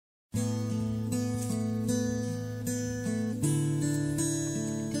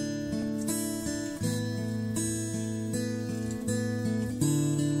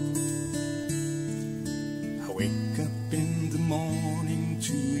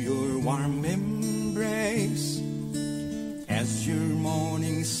warm embrace, as your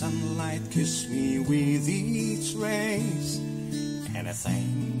morning sunlight kissed me with its rays. And I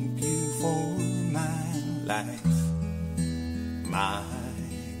thank you for my life, my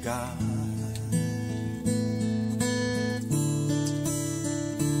God.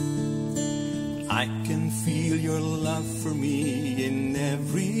 I can feel your love for me in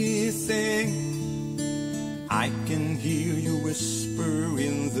everything. I can hear you whisper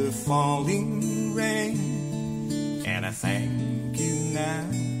in the falling rain. And I thank you now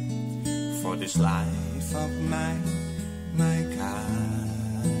for this life of mine, my God.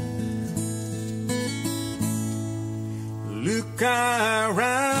 Look around,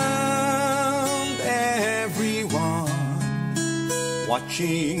 everyone,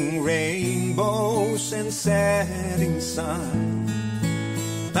 watching rainbows and setting sun.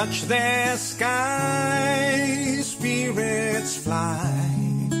 Touch the sky, spirits fly,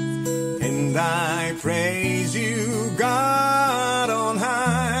 and I praise you, God on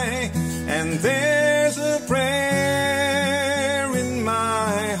high. And there's a prayer in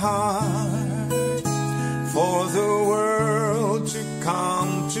my heart for the world to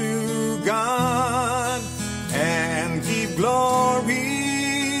come to God and give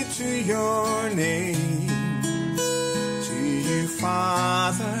glory to your name, to you,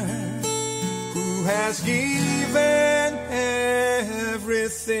 Father, who has given everything.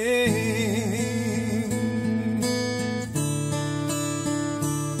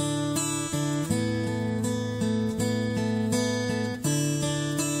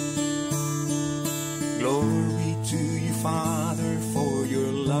 Glory to you, Father, for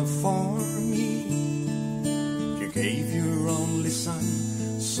your love for me. You gave your only Son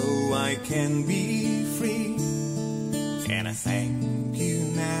so I can be free. And I thank you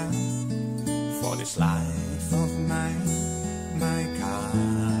now for this life of mine, my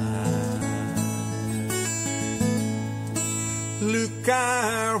God. Look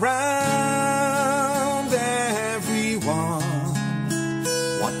around, everyone,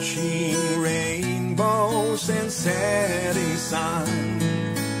 watching rainbows and setting sun.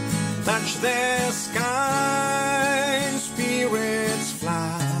 Touch the sky, spirits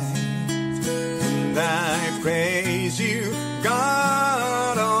fly, and I praise you,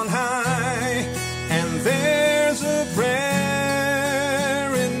 God on high. And there's a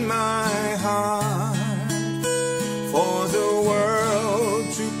prayer in my heart for the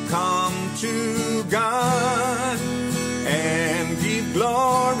world to come to God and give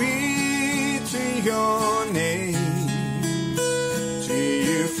glory to your name, to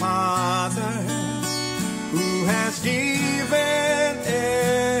you, Father, who has given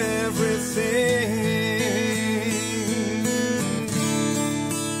everything.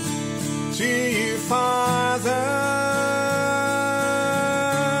 To you, Father,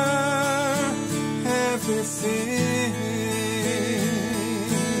 everything.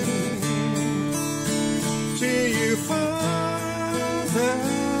 To you, Father,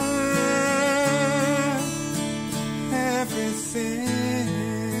 everything.